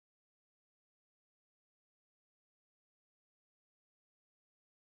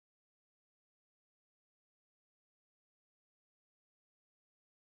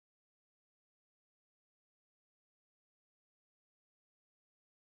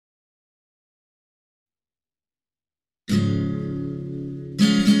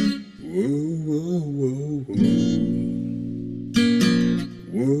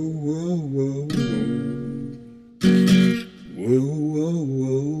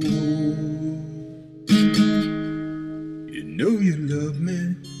You know you love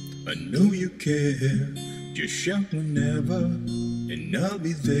me, I know you care. Just shout whenever, and I'll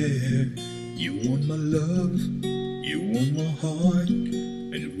be there. You want my love, you want my heart,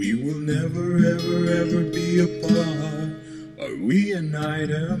 and we will never, ever, ever be apart. Are we an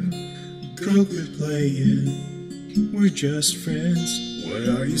item? Girl, quit playing. We're just friends, what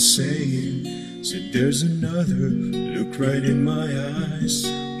are you saying? Said there's another, look right in my eyes.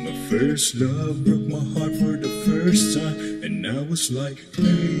 My first love broke my heart for the first time, and I was like,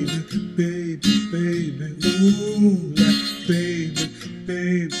 baby, baby, baby, ooh, like baby,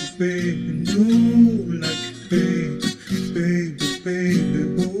 baby, baby, no, like baby, baby, baby,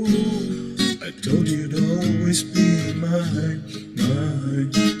 ooh. I told you to always be mine,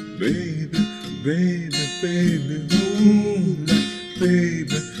 mine, baby, baby, baby, ooh, like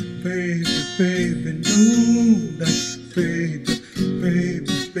baby, baby, baby, no, like baby,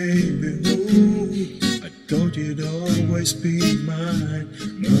 baby, baby, ooh. I told you to always be mine,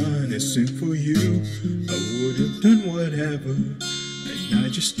 mine, and sing for you. I would have done whatever, and I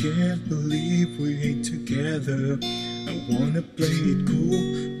just can't believe we ain't together. I wanna play it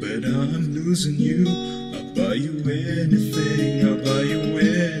cool, but I'm losing you. I'll buy you anything, I'll buy you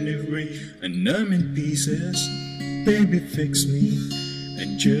any ring, and I'm in pieces. Baby, fix me,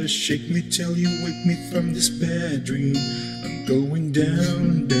 and just shake me till you wake me from this bad dream. I'm going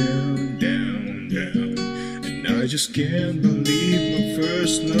down, down, down, down, and I just can't believe my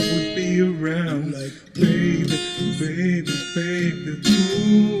first love would be around. Like baby, baby, baby,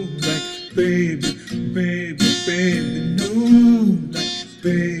 ooh, like baby, baby, baby, no, like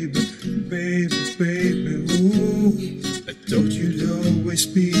baby, baby, baby, ooh. I told you to always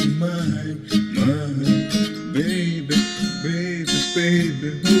be mine, mine, baby, baby, baby,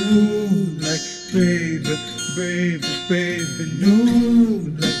 ooh, like baby, baby, baby, no,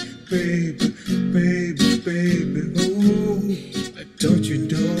 like baby, baby, baby, ooh. I told you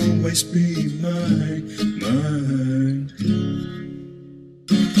to always be mine, mine.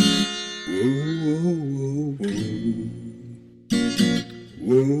 Whoa, whoa, whoa,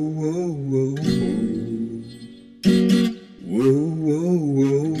 whoa, whoa, whoa, whoa,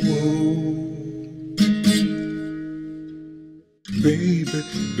 whoa, whoa. Baby,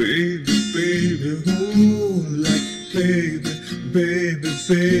 baby, baby, oh, like baby, baby,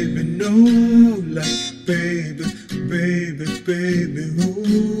 baby, no, like baby, baby, baby,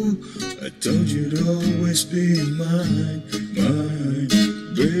 oh. I told you to always be mine, mine,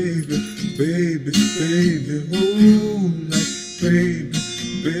 baby, baby, baby, oh, like baby,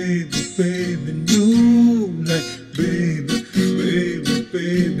 baby, baby, no, like baby, baby,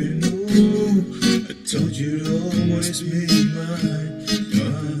 baby, no. I told you to always be mine,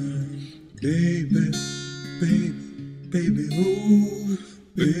 mine, baby, baby, baby, oh,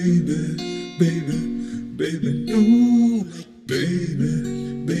 baby, baby.